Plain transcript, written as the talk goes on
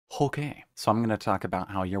Okay, so I'm going to talk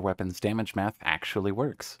about how your weapon's damage math actually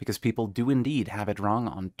works, because people do indeed have it wrong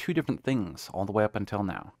on two different things all the way up until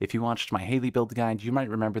now. If you watched my Haley build guide, you might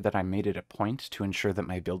remember that I made it a point to ensure that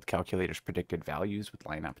my build calculator's predicted values would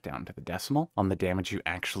line up down to the decimal on the damage you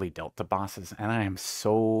actually dealt to bosses, and I am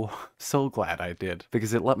so glad I did,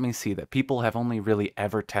 because it let me see that people have only really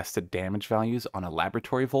ever tested damage values on a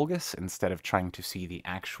laboratory Vulgus instead of trying to see the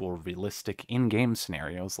actual realistic in-game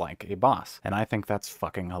scenarios like a boss, and I think that's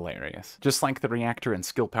fucking hilarious. Just like the reactor and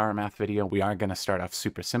skill power math video, we are going to start off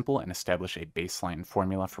super simple and establish a baseline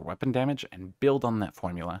formula for weapon damage and build on that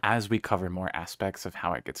formula as we cover more aspects of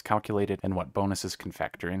how it gets calculated and what bonuses can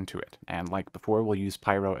factor into it. And like before, we'll use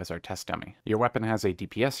Pyro as our test dummy. Your weapon has a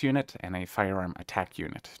DPS unit and a Firearm Attack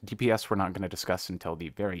unit. DPS we're not going to discuss until the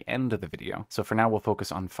very end of the video, so for now we'll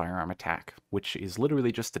focus on Firearm Attack, which is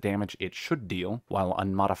literally just the damage it should deal while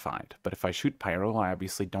unmodified. But if I shoot Pyro, I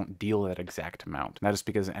obviously don't deal that exact amount. That is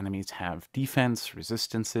because enemies have defense,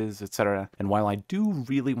 resistances, etc. And while I do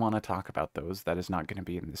really want to talk about those, that is not going to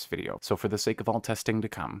be in this video. So for the sake of all testing to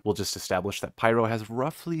come, we'll just establish that Pyro has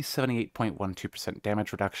roughly 78.12%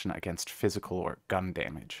 damage reduction against physical or gun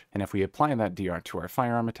damage. And if we apply that DR to our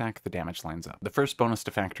Firearm Attack, the damage lines up. The first bonus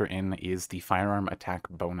to factor in is the Firearm Attack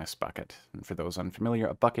bonus bucket. And for those unfamiliar,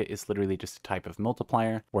 a bucket is literally just a type of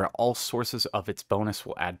multiplier where all sources of its bonus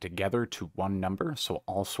will add together to one number. So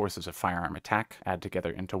all sources of Firearm Attack add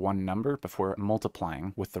together into one number before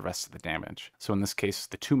multiplying with the rest of the damage. So in this case,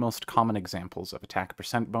 the two most common examples of attack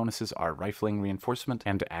percent bonuses are rifling reinforcement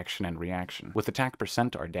and action and reaction. With attack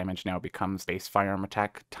percent, our damage now becomes base firearm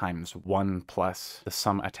attack times 1 plus the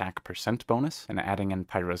sum attack percent bonus, and adding in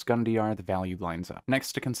Pyro's gun DR, the value lines up.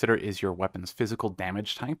 Next to consider is your weapon's physical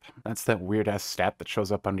damage type. That's that weird ass stat that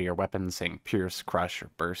shows up under your weapon saying pierce, crush, or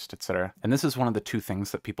burst, etc. And this is one of the two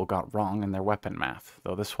things that people got wrong in their weapon math,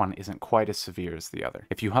 though this one isn't quite as severe as the other.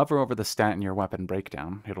 If you hover over the stat in your weapon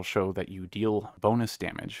breakdown, it'll show that you deal bonus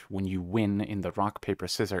damage when you win in the rock, paper,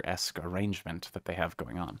 scissor-esque arrangement that they have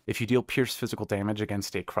going on. If you deal pierce physical damage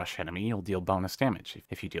against a crush enemy, you'll deal bonus damage.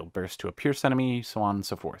 If you deal burst to a pierce enemy, so on and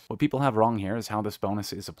so forth. What people have wrong here is how this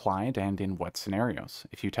bonus is applied and in what scenarios.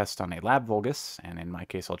 If you test on a lab Vulgus, and in my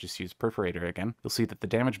case I'll just use Perforator again, you'll see that the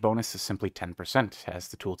damage bonus is simply 10%, as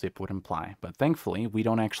the tooltip would imply. But thankfully, we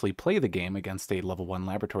don't actually play the game against a level 1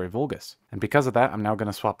 laboratory Vulgus. And because of that, I'm now going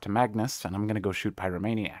to swap to Magnus, and I'm going to go shoot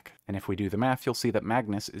Pyromaniac. And if we do the math, you'll see that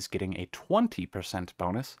Magnus is getting a 20%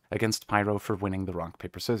 bonus against Pyro for winning the rock,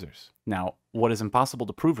 paper, scissors. Now, what is impossible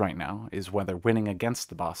to prove right now is whether winning against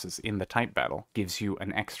the bosses in the type battle gives you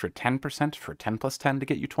an extra 10% for 10 plus 10 to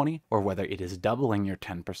get you 20, or whether it is doubling your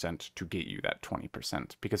 10% to get you that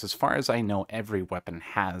 20%. Because as far as I know, every weapon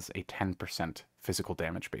has a 10% physical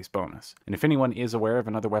damage base bonus. And if anyone is aware of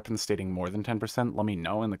another weapon stating more than 10%, let me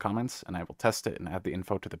know in the comments, and I will test it and add the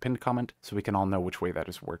info to the pinned comment so we can all know which way that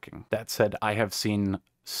is working. That said, I have seen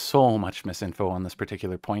so much misinfo on this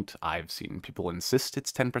particular point. I've seen people insist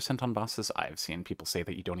it's 10% on bosses. I've seen people say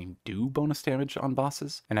that you don't even do bonus damage on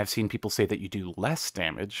bosses. And I've seen people say that you do less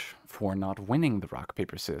damage for not winning the rock,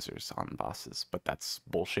 paper, scissors on bosses. But that's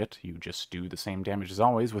bullshit. You just do the same damage as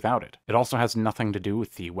always without it. It also has nothing to do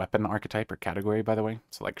with the weapon archetype or category, by the way.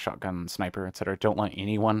 So like shotgun, sniper, etc. Don't let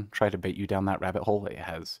anyone try to bait you down that rabbit hole. It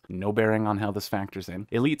has no bearing on how this factors in.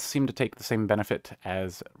 Elites seem to take the same benefit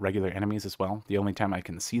as regular enemies as well. The only time I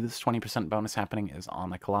can see this 20% bonus happening is on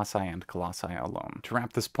the Colossi and Colossi alone. To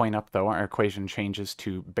wrap this point up though, our equation changes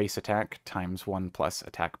to base attack times 1 plus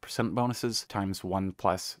attack percent bonuses times 1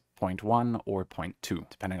 plus 0.1 or 0.2,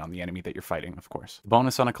 depending on the enemy that you're fighting, of course. The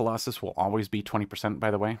bonus on a Colossus will always be 20%,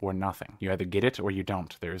 by the way, or nothing. You either get it or you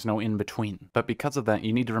don't. There is no in between. But because of that,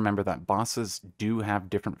 you need to remember that bosses do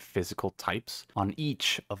have different physical types on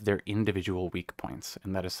each of their individual weak points,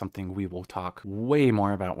 and that is something we will talk way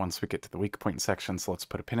more about once we get to the weak point section, so let's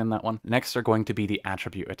put a pin in that one. Next are going to be the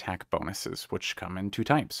attribute attack bonuses, which come in two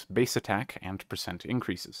types, base attack and percent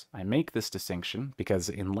increases. I make this distinction because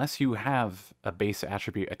unless you have a base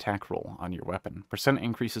attribute attack roll on your weapon, percent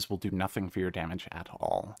increases will do nothing for your damage at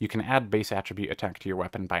all. You can add base attribute attack to your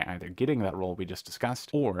weapon by either getting that roll we just discussed,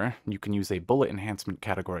 or you can use a bullet enhancement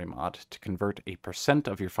category mod to convert a percent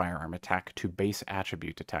of your firearm attack to base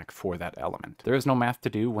attribute attack for that element. There is no math to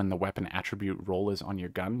do when the weapon attribute roll is on your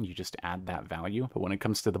gun, you just add that value, but when it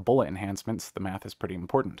comes to the bullet enhancements, the math is pretty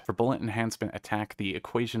important. For bullet enhancement attack, the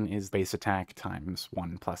equation is base attack times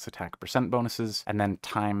 1 plus attack percent bonuses, and then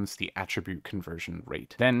times the attribute conversion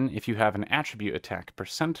rate. Then Then, if you have an attribute attack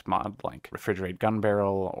percent mod, like refrigerate gun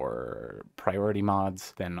barrel or priority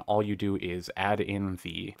mods, then all you do is add in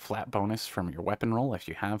the flat bonus from your weapon roll if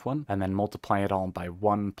you have one, and then multiply it all by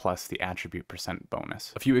 1 plus the attribute percent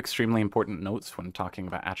bonus. A few extremely important notes when talking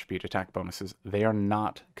about attribute attack bonuses: they are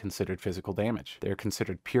not considered physical damage. They are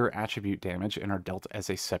considered pure attribute damage and are dealt as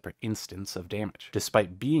a separate instance of damage.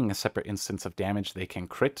 Despite being a separate instance of damage, they can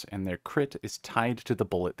crit, and their crit is tied to the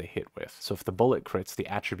bullet they hit with. So if the bullet crits, the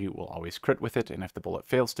attribute will always crit with it, and if the bullet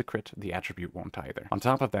fails to crit, the attribute won't either. On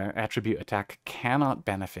top of that, attribute attack cannot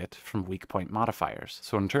benefit from weak point modifiers.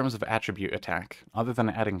 So in terms of attribute attack, other than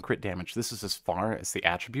adding crit damage, this is as far as the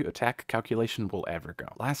attribute attack calculation will ever go.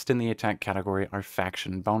 Last in the attack category are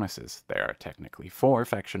faction bonuses. There are technically 4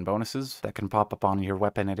 faction bonuses that can pop up on your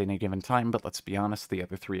weapon at any given time, but let's be honest, the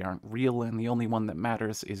other 3 aren't real, and the only one that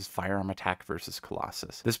matters is Firearm ATK versus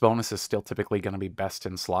Colossus. This bonus is still typically going to be best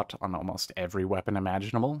in slot on almost every weapon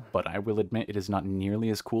imaginable, but I will admit it is not nearly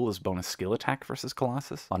as cool as bonus skill attack versus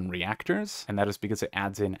Colossus on reactors, and that is because it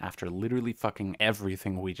adds in after literally fucking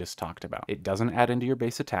everything we just talked about. It doesn't add into your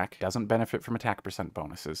base attack, doesn't benefit from attack percent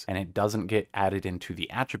bonuses, and it doesn't get added into the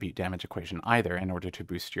attribute damage equation either in order to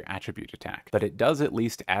boost your attribute attack. But it does at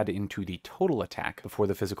least add into the total attack before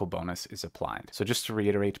the physical bonus is applied. So just to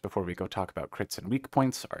reiterate before we go talk about crits and weak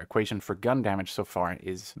points, our equation for gun damage so far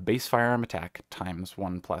is base firearm attack times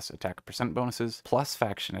 1 plus attack percent bonuses plus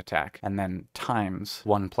faction attack, and then times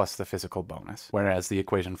 1 plus the physical bonus. Whereas the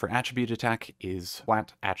equation for attribute attack is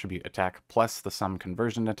flat attribute attack plus the sum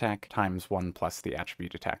conversion attack times 1 plus the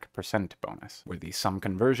attribute attack percent bonus, where the sum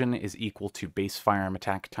conversion is equal to base firearm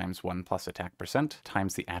attack times 1 plus attack percent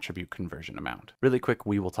times the attribute conversion amount. Really quick,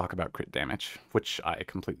 we will talk about crit damage, which I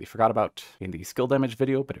completely forgot about in the skill damage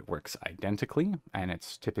video, but it works identically, and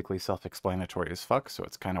it's typically self-explanatory as fuck, so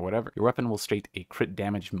it's kind of whatever. Your weapon will state a crit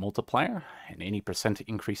damage multiplier, and any percent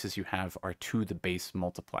increases you have are to the base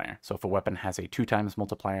multiplier. So if a weapon has a 2 times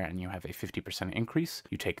multiplier and you have a 50% increase,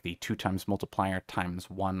 you take the 2 times multiplier times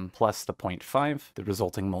 1 plus the 0.5, the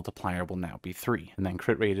resulting multiplier will now be 3. And then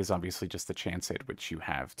crit rate is obviously just the chance at which you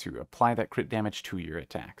have to apply that crit damage to your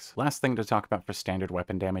attacks. Last thing to talk about for standard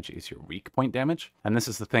weapon damage is your weak point damage, and this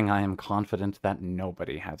is the thing I am confident that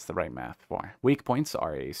nobody has the right math for. Weak points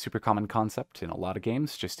are a super common concept in a lot of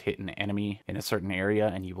games. Just hit an enemy in a certain area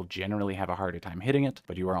and you will generally have a harder time hitting it,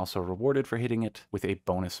 but you are also rewarded for hitting it with a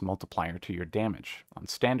bonus multiplier to your damage. On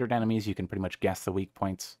standard enemies, you can pretty much guess the weak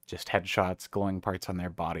points, just headshots, glowing parts on their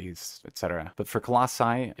bodies, etc. But for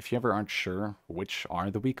Colossi, if you ever aren't sure which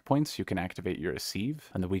are the weak points, you can activate your receive,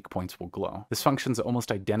 and the weak points will glow. This functions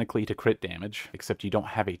almost identically to crit damage, except you don't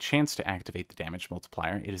have a chance to activate the damage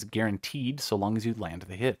multiplier. It is guaranteed so long as you land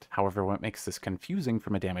the hit. However, what makes this confusing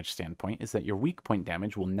from a damage standpoint is that your weak point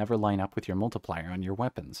damage will never line up with your multiplier on your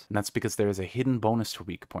weapons, and that's because there is a hidden bonus to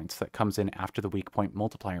weak points that comes in after the weak point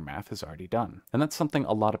multiplier math is already done. And that's something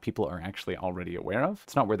a lot of people are actually already aware of.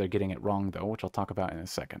 It's not where they're getting it wrong though, which I'll talk about in a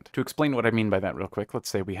second. To explain what I mean by that real quick, let's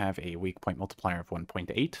say we have a weak point multiplier of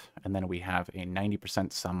 1.8, and then we have a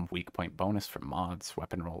 90% sum weak point bonus from mods,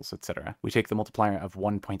 weapon rolls, etc. We take the multiplier of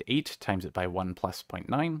 1.8 times it by 1 plus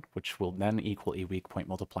 0.9, which will then equal a weak point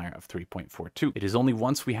multiplier of 3.42. It is only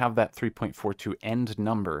once we have that 3.42 end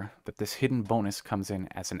number that this hidden bonus comes in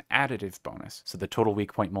as an additive bonus, so the total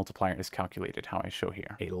weak point multiplier is calculated how I show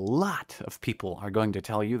here. A lot of people are going to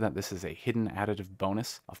tell you that this is a hidden additive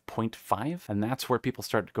bonus of 0.5, and that's where people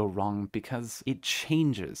start to go wrong because it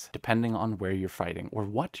changes depending on where you're fighting or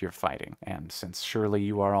what you're fighting. And since surely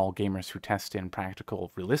you are all gamers who test in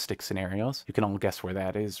practical, realistic scenarios, you can all guess where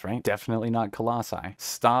that is, right? Definitely not Colossi.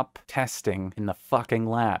 Stop testing in the fucking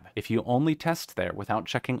lab. If you only test there without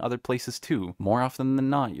checking other places too, more often than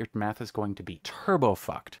not, your math is going to be turbo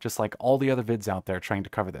fucked, just like all the other vids out there trying to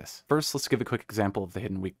cover this. First, let's give a quick example of the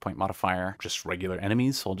hidden weak point modifier. Just regular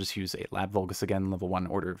enemies, so I'll just use a Lab Vulgus again, level 1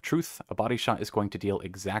 Order of Truth. A body shot is going to deal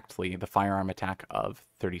exactly the firearm attack of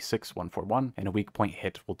 36,141, and a weak point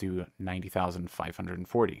hit will do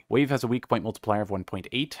 90,540. Wave has a weak point multiplier of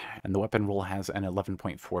 1.8, and the weapon roll has an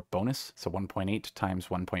 11.4 bonus, so 1.8 times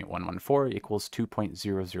 1.114 equals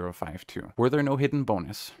 2.0052. Were there no hidden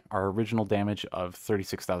bonus, our original damage of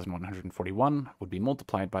 36,141 would be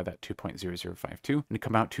multiplied by that 2.0052 and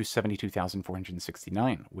come out to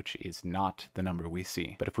 72,469, which is not the number we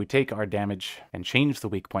see. But if we take our damage and change the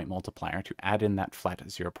weak point multiplier to add in that flat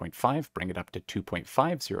 0.5, bring it up to 2.5,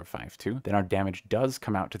 0.5052, then our damage does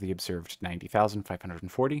come out to the observed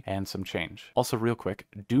 90,540 and some change. Also real quick,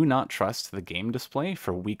 do not trust the game display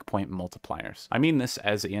for weak point multipliers. I mean this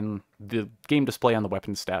as in the game display on the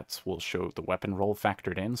weapon stats will show the weapon roll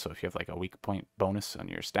factored in, so if you have like a weak point bonus on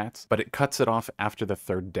your stats, but it cuts it off after the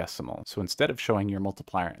third decimal. So instead of showing your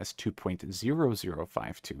multiplier as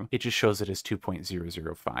 2.0052, it just shows it as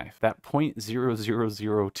 2.005. That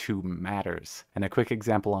 0.0002 matters. And a quick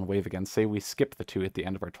example on wave again, say we skip the 2 at the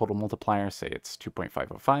end of our total multiplier, say it's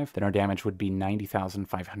 2.505, then our damage would be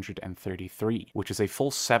 90,533, which is a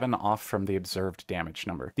full 7 off from the observed damage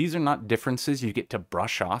number. These are not differences you get to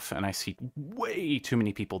brush off, and I see way too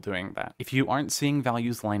many people doing that. If you aren't seeing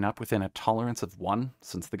values line up within a tolerance of 1,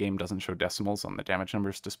 since the game doesn't show decimals on the damage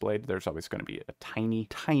numbers displayed, there's always going to be a tiny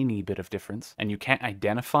bit of difference, and you can't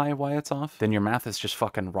identify why it's off, then your math is just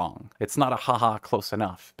fucking wrong. It's not a haha close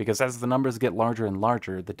enough, because as the numbers get larger and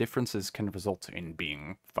larger, the differences can result in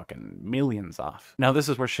being fucking millions off. Now this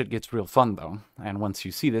is where shit gets real fun though, and once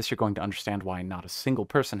you see this, you're going to understand why not a single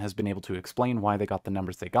person has been able to explain why they got the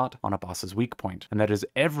numbers they got on a boss's weak point, and that is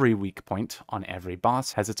every weak point on every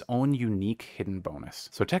boss has its own unique hidden bonus.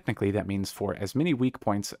 So technically that means for as many weak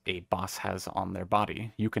points a boss has on their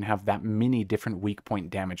body, you can have that many different weak point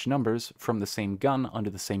damage numbers from the same gun under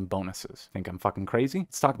the same bonuses. Think I'm fucking crazy?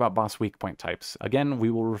 Let's talk about boss weak point types. Again, we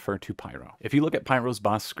will refer to Pyro. If you look at Pyro's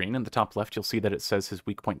boss screen in the top left, you'll see that it says his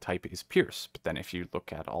weak point type is Pierce, but then if you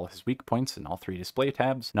look at all his weak points in all 3 display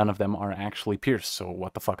tabs, none of them are actually Pierce, so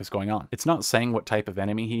what the fuck is going on? It's not saying what type of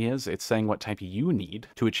enemy he is, it's saying what type you need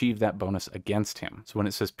to achieve that bonus against him. So when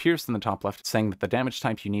it says Pierce in the top left, it's saying that the damage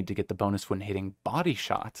type you need to get the bonus when hitting body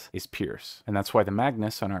shots is Pierce. And that's why the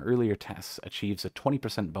Magnus on our earlier tests achieves a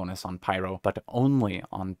 20% bonus on Pyro, but only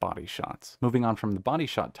on body shots. Moving on from the body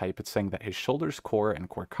shot type, it's saying that his shoulders, core, and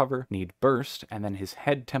core cover need burst, and then his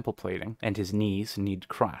head temple plating and his knees need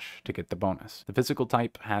crush to get the bonus. The physical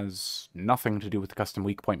type has nothing to do with the custom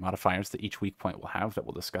weak point modifiers that each weak point will have that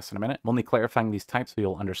we'll discuss in a minute. I'm only clarifying these types so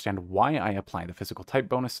you'll understand why I apply the physical type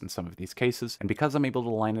bonus in some of these cases, and because I'm able to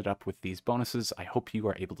line it up with these bonuses, I hope you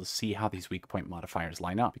are able to see how these weak point modifiers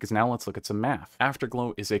line up, because now let's look at some math.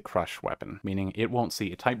 Afterglow is a crush weapon, meaning it won't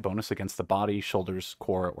see a type bonus against the body, shoulders,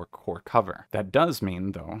 core, or core cover. That does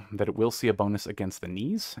mean, though, that it will see a bonus against the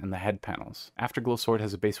knees and the head panels. Afterglow sword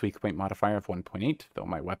has a base weak point modifier of 1.8, though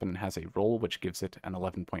my weapon has a roll which gives it an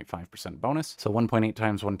 11.5% bonus, so 1.8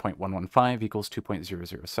 times 1.115 equals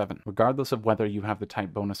 2.007. Regardless of whether you have the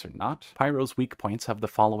type bonus or not, Pyro's weak points have the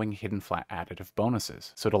following hidden flat additive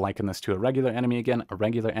bonuses. So to liken this to a regular enemy again, a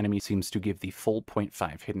regular enemy seems to give the full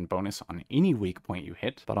 0.5 hidden bonus on any weak point you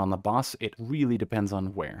hit, but on the boss it really depends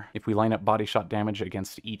on where. If we line up body shot damage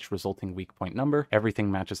against each resulting weak point number,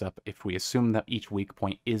 everything matches up if we assume that each weak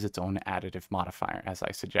point is its own additive modifier, as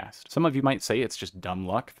I suggest. Some of you might say it's just dumb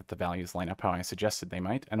luck that the values line up how I suggested they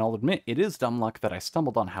might, and I'll admit it is dumb luck that I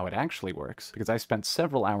stumbled on how it actually works, because I spent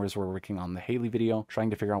several hours working on the Haley video trying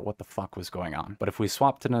to figure out what the fuck was going on. But if we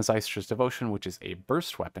swapped to Nazaistra's Devotion, which is a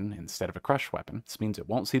burst weapon instead of a crush weapon, this means it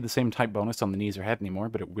won't see the same type bonus on the knees or head anymore,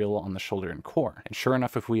 but it will on the shoulder and core. And sure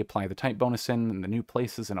enough, if we apply the type bonus in the new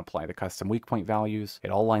places and apply the custom weak point values,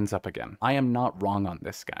 it all lines up again. I am not wrong on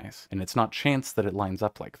this, guys, and it's not chance that it lines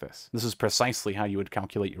up like this. This is precisely how you would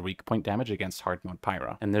calculate your weak point damage against hard mode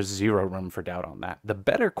Pyro, and there's zero room for doubt on that. The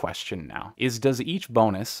better question now is, does each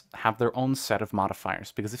bonus have their own set of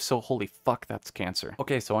modifiers? Because if so, holy fuck, that's cancer.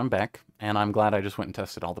 Okay, so I'm back, and I'm glad I just went and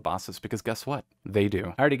tested all the bosses, because guess what? They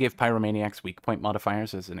do. I already gave Pyromaniac's weak point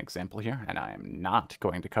modifiers as an example here, and I am not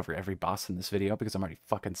going to cover every boss in this video because I'm already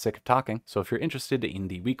fucking sick of talking. So if you're interested in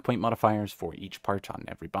the weak point modifiers for each part on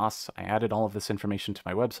every boss, I added all of this information to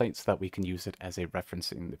my website so that we can use it as a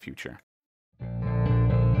reference in the future.